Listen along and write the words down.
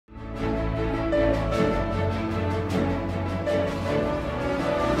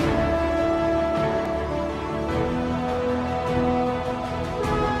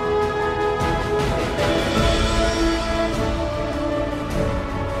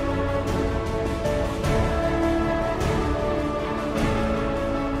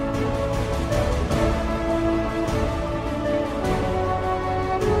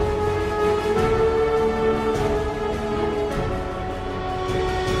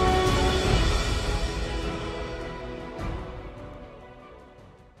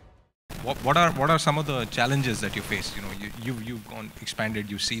what are some of the challenges that you face? You know, you've gone expanded.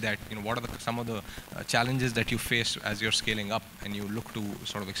 You see that, you know, what are some of the challenges that you face as you're scaling up and you look to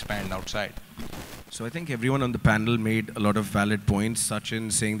sort of expand outside? So I think everyone on the panel made a lot of valid points.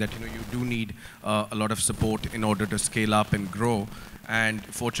 Sachin saying that, you know, you do need a lot of support in order to scale up and grow. And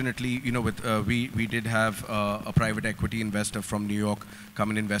fortunately, you know, we did have a private equity investor from New York come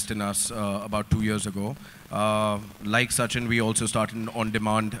and invest in us about 2 years ago. Like Sachin, we also started an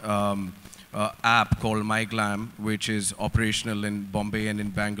on-demand app called MyGlam, which is operational in Bombay and in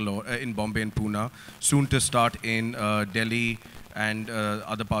Bangalore, in Bombay and Pune, soon to start in Delhi and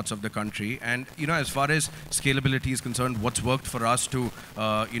other parts of the country. And, you know, as far as scalability is concerned, what's worked for us to,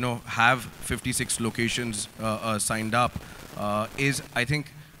 you know, have 56 locations signed up is, I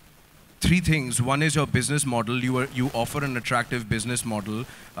think, 3 things. One is your business model. You offer an attractive business model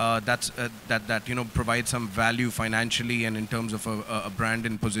that you know, provides some value financially and in terms of a brand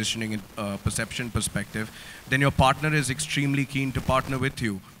and positioning and perception perspective. Then your partner is extremely keen to partner with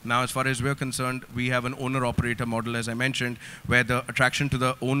you. Now, as far as we're concerned, we have an owner-operator model, as I mentioned, where the attraction to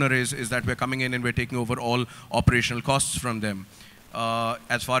the owner is that we're coming in and we're taking over all operational costs from them.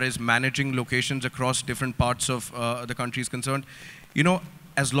 As far as managing locations across different parts of the country is concerned, you know,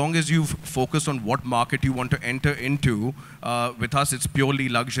 as long as you've focused on what market you want to enter into, with us it's purely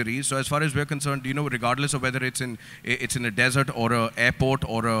luxury. So as far as we're concerned, you know, regardless of whether it's in a desert or an airport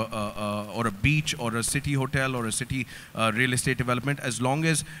or a beach or a city hotel or a city real estate development, as long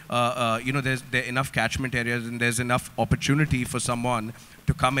as you know, there are enough catchment areas and there's enough opportunity for someone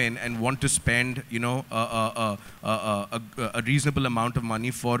to come in and want to spend, you know, a reasonable amount of money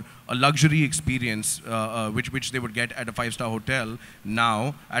for a luxury experience, which they would get at a 5-star hotel now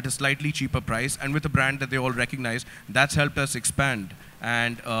at a slightly cheaper price and with a brand that they all recognize. That's helped us expand.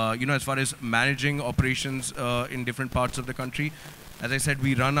 And you know, as far as managing operations in different parts of the country, as I said,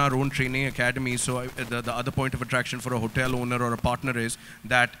 we run our own training academy. So the other point of attraction for a hotel owner or a partner is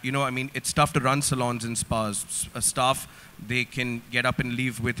that, you know, I mean, it's tough to run salons and spas. Staff, they can get up and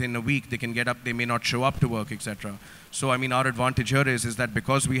leave within a week. They can get up, they may not show up to work, etc. So, I mean, our advantage here is that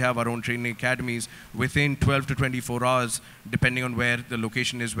because we have our own training academies, within 12 to 24 hours, depending on where the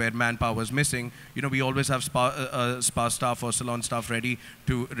location is, where manpower is missing, you know, we always have spa staff or salon staff ready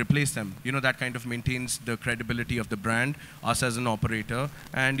to replace them. You know, that kind of maintains the credibility of the brand, us as an operator,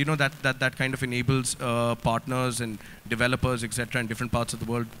 and, you know, that kind of enables partners and developers, etc., in different parts of the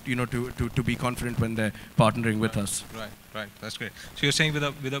world, you know, to be confident when they're partnering with us. Right, that's great. So you're saying with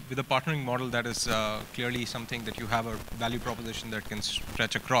a partnering model, that is clearly something that you have a value proposition that can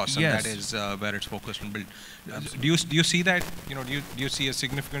stretch across, and yes, that is where it's focused and built. Do you see that, you know, do you see a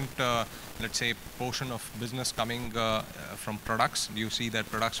significant, let's say, portion of business coming from products? Do you see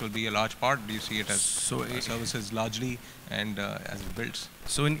that products will be a large part? Do you see it as services largely, and as it builds?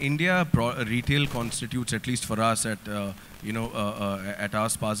 So in India, retail constitutes, at least for us at you know, at our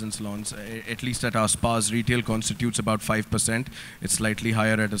spas and salons, at least at our spas, retail constitutes about 5%. It's slightly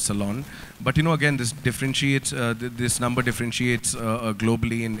higher at a salon. But, you know, again, this differentiates, this number differentiates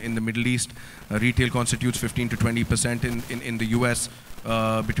globally. In the Middle East, retail constitutes 15 to 20%. In the US,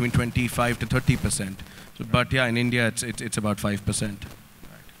 between 25 to 30%. So, but yeah, in India, it's about 5%.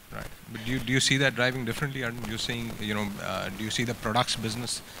 Right. But do you see that driving differently? Are you seeing, you know, do you see the products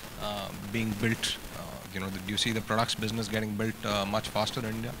business being built? You know, do you see the products business getting built much faster in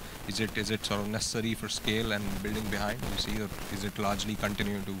India? Is it sort of necessary for scale and building behind? Do you see, or is it largely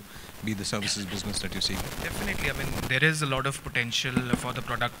continuing to be the services business that you see? Definitely. I mean, there is a lot of potential for the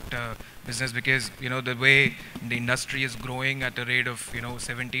product business, because, you know, the way the industry is growing at a rate of, you know,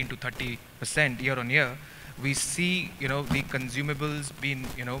 17 to 30% year on year. We see, you know, the consumables being,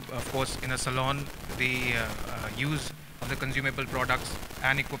 you know, of course, in a salon, the use of the consumable products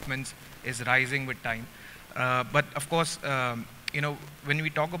and equipments is rising with time. But of course, you know, when we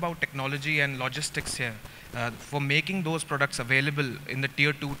talk about technology and logistics here, for making those products available in the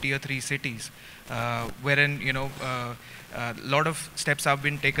tier 2, tier 3 cities, wherein, you know, a lot of steps have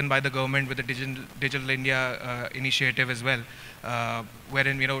been taken by the government with the Digital India initiative as well,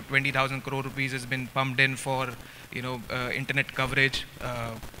 wherein, you know, 20,000 crore rupees has been pumped in for, you know, internet coverage.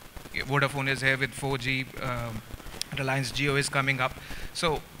 Vodafone is here with 4G. Reliance Jio is coming up.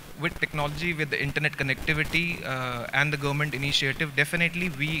 So with technology, with the internet connectivity and the government initiative, definitely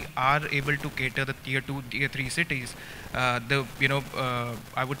we are able to cater the tier 2, tier 3 cities. You know,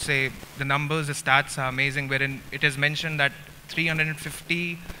 I would say the numbers, the stats are amazing, wherein it is mentioned that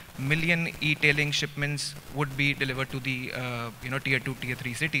 350 million e-tailing shipments would be delivered to the you know, tier 2, tier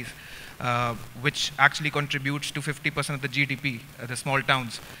 3 cities, which actually contributes to 50% of the GDP, the small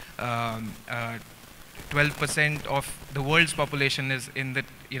towns. 12% of the world's population is in the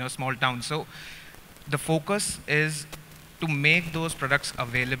small town. So the focus is to make those products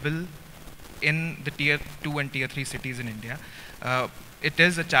available in the tier 2 and tier 3 cities in India. It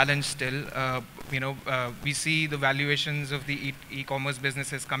is a challenge still. We see the valuations of the e-commerce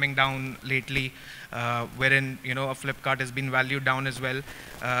businesses coming down lately, wherein a Flipkart has been valued down as well.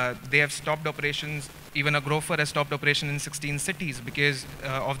 They have stopped operations. Even a Grofer has stopped operation in 16 cities because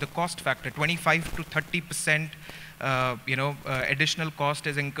of the cost factor. 25 to 30% additional cost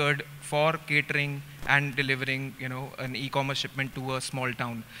is incurred for catering and delivering an e-commerce shipment to a small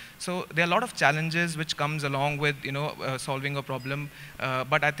town. So there are a lot of challenges which comes along with solving a problem,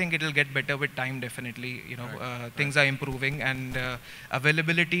 but I think it will get better with time. Definitely things are improving, and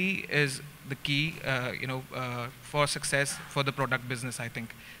availability is the key for success for the product business, I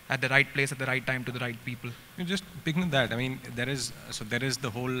think, at the right place at the right time to the right people. Just picking that, I mean, there is the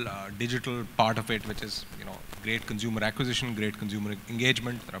whole digital part of it, which is great consumer acquisition, great consumer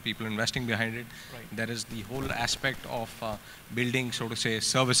engagement. There are people investing behind it. Right. There is the whole aspect of building, so to say,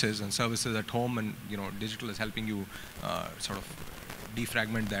 services at home, and digital is helping you sort of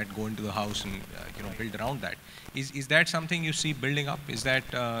defragment that, go into the house, and build around that. Is that something you see building up? Is that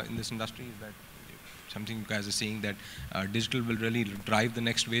in this industry? Is that something you guys are seeing, that digital will really drive the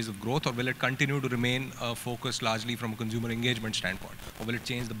next waves of growth, or will it continue to remain focused largely from a consumer engagement standpoint, or will it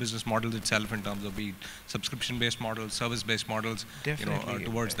change the business models itself in terms of be subscription-based models, service-based models,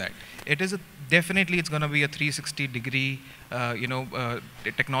 towards that? It is definitely it's going to be a 360-degree,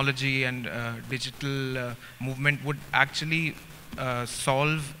 technology and digital movement would actually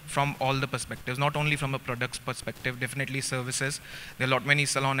solve from all the perspectives, not only from a products perspective, definitely services. There are many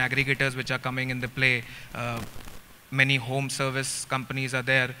salon aggregators which are coming in the play. Many home service companies are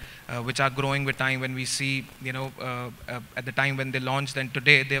there, which are growing with time. When we see, at the time when they launched and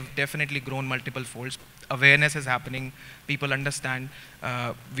today, they've definitely grown multiple folds. Awareness is happening, people understand.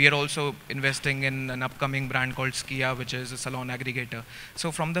 We are also investing in an upcoming brand called Skia, which is a salon aggregator.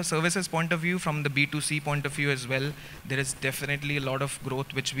 So from the services point of view, from the B2C point of view as well, there is definitely a lot of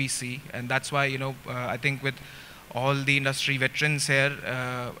growth which we see. And that's why, I think with all the industry veterans here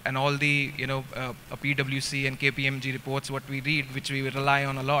and all the, PwC and KPMG reports, what we read, which we rely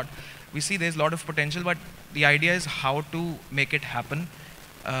on a lot, we see there's a lot of potential, but the idea is how to make it happen.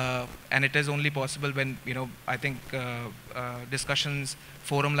 And it is only possible when, I think discussions,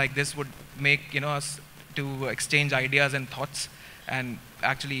 forum like this would make, us to exchange ideas and thoughts and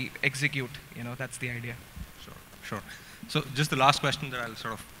actually execute, that's the idea. Sure. So just the last question that I'll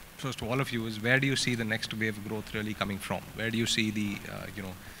sort of pose to all of you is, where do you see the next wave of growth really coming from? Where do you see the,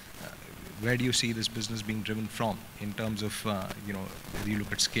 where do you see this business being driven from in terms of, whether you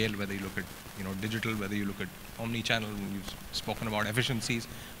look at scale, whether you look at, digital, whether you look at omni-channel, you've spoken about efficiencies,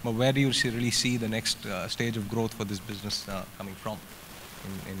 but where do you really see the next stage of growth for this business coming from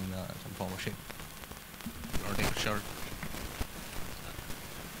in some form or shape? You want to take a shot?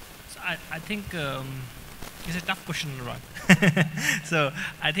 So I think it's a tough question to run. So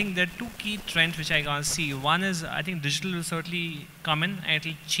I think there are two key trends which I can see. One is, I think digital will certainly come in and it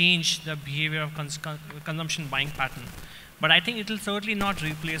will change the behavior of consumption buying pattern. But I think it will certainly not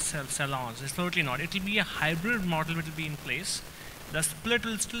replace salons. It's certainly not. It will be a hybrid model which will be in place. The split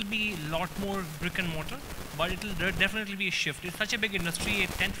will still be a lot more brick and mortar, but it will definitely be a shift. It's such a big industry, a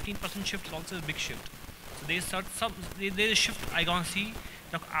 10-15% shift is also a big shift. So there's a shift I can see.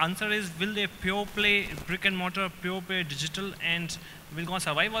 The answer is, will they pure play brick and mortar, pure play digital, and will going to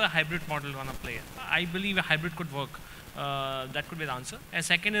survive, or a hybrid model going to play? I believe a hybrid could work. That could be the answer. And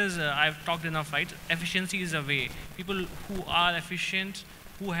second is, I've talked enough, right? Efficiency is a way. People who are efficient,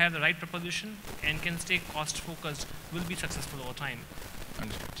 who have the right proposition and can stay cost focused will be successful over time.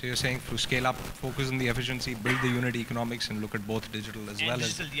 Understood. So you're saying through scale up, focus on the efficiency, build the unit economics, and look at both digital as well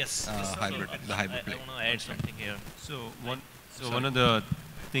digital, as yes. hybrid, the hybrid play. I want to add something here. So one of the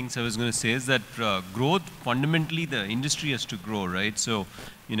things I was going to say is that growth, fundamentally the industry has to grow, right? So,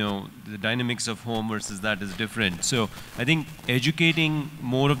 the dynamics of home versus that is different. So I think educating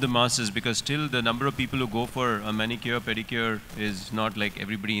more of the masses, because still the number of people who go for a manicure, pedicure is not like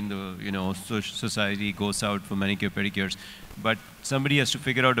everybody in the, society goes out for manicure, pedicures. But somebody has to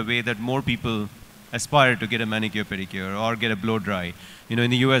figure out a way that more people aspire to get a manicure, pedicure, or get a blow dry. In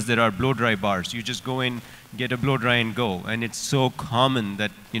the US there are blow dry bars. You just go in, get a blow dry and go. And it's so common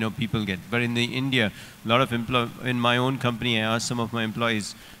that, people get. But in India, a lot of in my own company, I asked some of my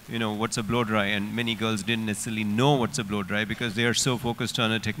employees, what's a blow dry? And many girls didn't necessarily know what's a blow dry because they are so focused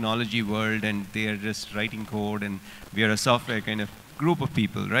on a technology world and they are just writing code and we are a software kind of group of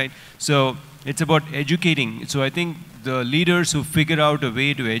people, right? So it's about educating. So I think the leaders who figure out a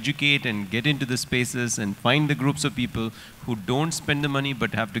way to educate and get into the spaces and find the groups of people who don't spend the money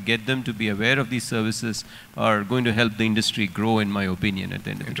but have to get them to be aware of these services are going to help the industry grow, in my opinion, at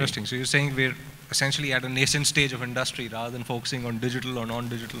the end of the day. Interesting. So you're saying we're essentially at a nascent stage of industry rather than focusing on digital or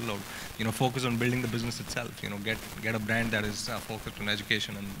non-digital, or focus on building the business itself. Get a brand that is focused on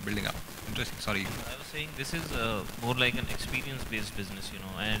education and building up. Interesting. Sorry. I was saying this is more like an experience-based business,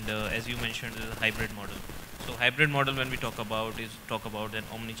 and as you mentioned, it is a hybrid model. So hybrid model, when we talk about an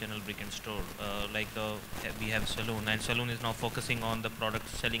omni-channel brick and store. We have Saloon, and Saloon is now focusing on the product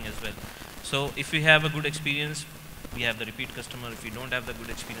selling as well. So if we have a good experience, we have the repeat customer. If we don't have the good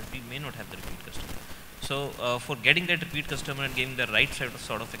experience, we may not have the repeat customer. So for getting that repeat customer and giving the right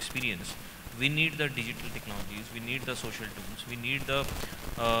sort of experience, we need the digital technologies, we need the social tools, we need the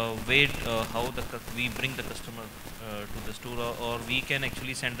way how we bring the customer to the store, or we can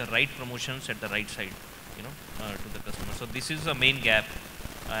actually send the right promotions at the right side, to the customer. So this is a main gap,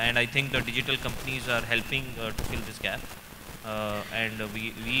 and I think the digital companies are helping to fill this gap, and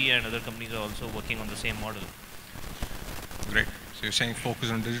we and other companies are also working on the same model. Great. So you're saying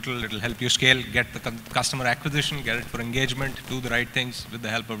focus on digital, it'll help you scale, get the customer acquisition, get it for engagement, do the right things with the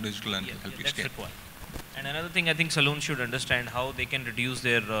help of digital, and help you scale. Required. And another thing, I think saloons should understand how they can reduce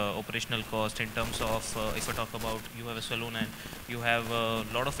their operational cost in terms of, if I talk about, you have a saloon and you have a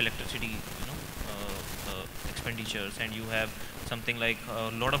lot of electricity, expenditures, and you have something like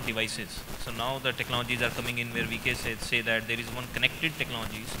a lot of devices. So now the technologies are coming in where we can say that there is one connected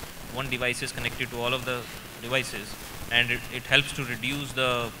technologies, one device is connected to all of the devices, and it helps to reduce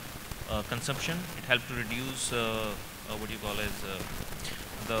the consumption. It helps to reduce the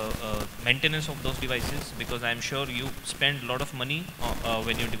maintenance of those devices, because I'm sure you spend a lot of money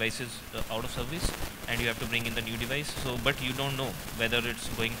when your device is out of service and you have to bring in the new device. So, but you don't know whether it's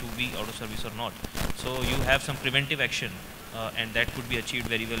going to be out of service or not. So you have some preventive action, and that could be achieved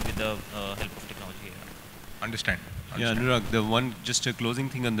very well with the help of technology here. Understand. Yeah, Anurag, just a closing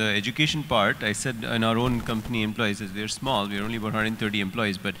thing on the education part. I said in our own company employees, as we're small, we're only about 130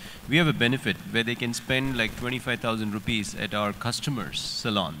 employees, but we have a benefit where they can spend like 25,000 rupees at our customers'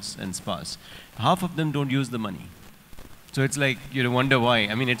 salons and spas. Half of them don't use the money. So it's like, you wonder why.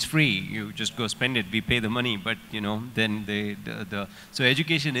 I mean, it's free. You just go spend it. We pay the money, but then so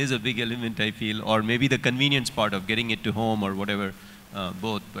education is a big element, I feel, or maybe the convenience part of getting it to home or whatever,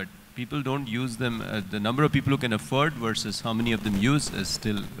 both. But people don't use them. The number of people who can afford versus how many of them use is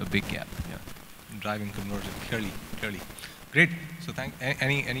still a big gap. Yeah. Driving conversion, clearly. Great. So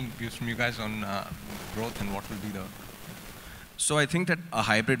any views from you guys on growth and what will be the... So I think that a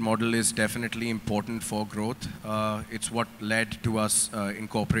hybrid model is definitely important for growth. It's what led to us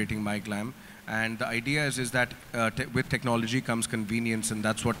incorporating MyGlam. And the idea is that with technology comes convenience, and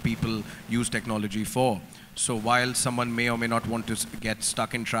that's what people use technology for. So while someone may or may not want to get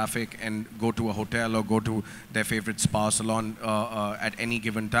stuck in traffic and go to a hotel or go to their favorite spa salon at any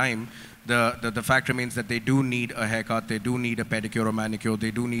given time, the fact remains that they do need a haircut, they do need a pedicure or manicure,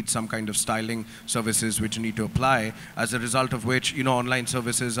 they do need some kind of styling services which need to apply, as a result of which, online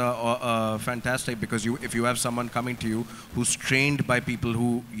services are fantastic, because if you have someone coming to you who's trained by people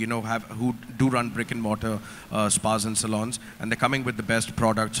who, who do run brick and mortar spas and salons, and they're coming with the best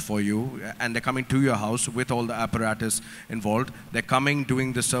products for you, and they're coming to your house with all the apparatus involved, they're coming,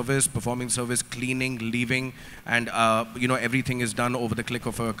 doing the service, performing service, cleaning, leaving, and, everything is done over the click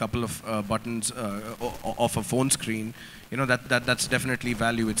of a couple of buttons off a phone screen, that's definitely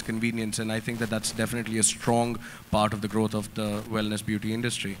value, it's convenience, and I think that that's definitely a strong part of the growth of the wellness beauty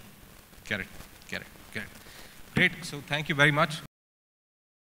industry. Get it. Great. So thank you very much.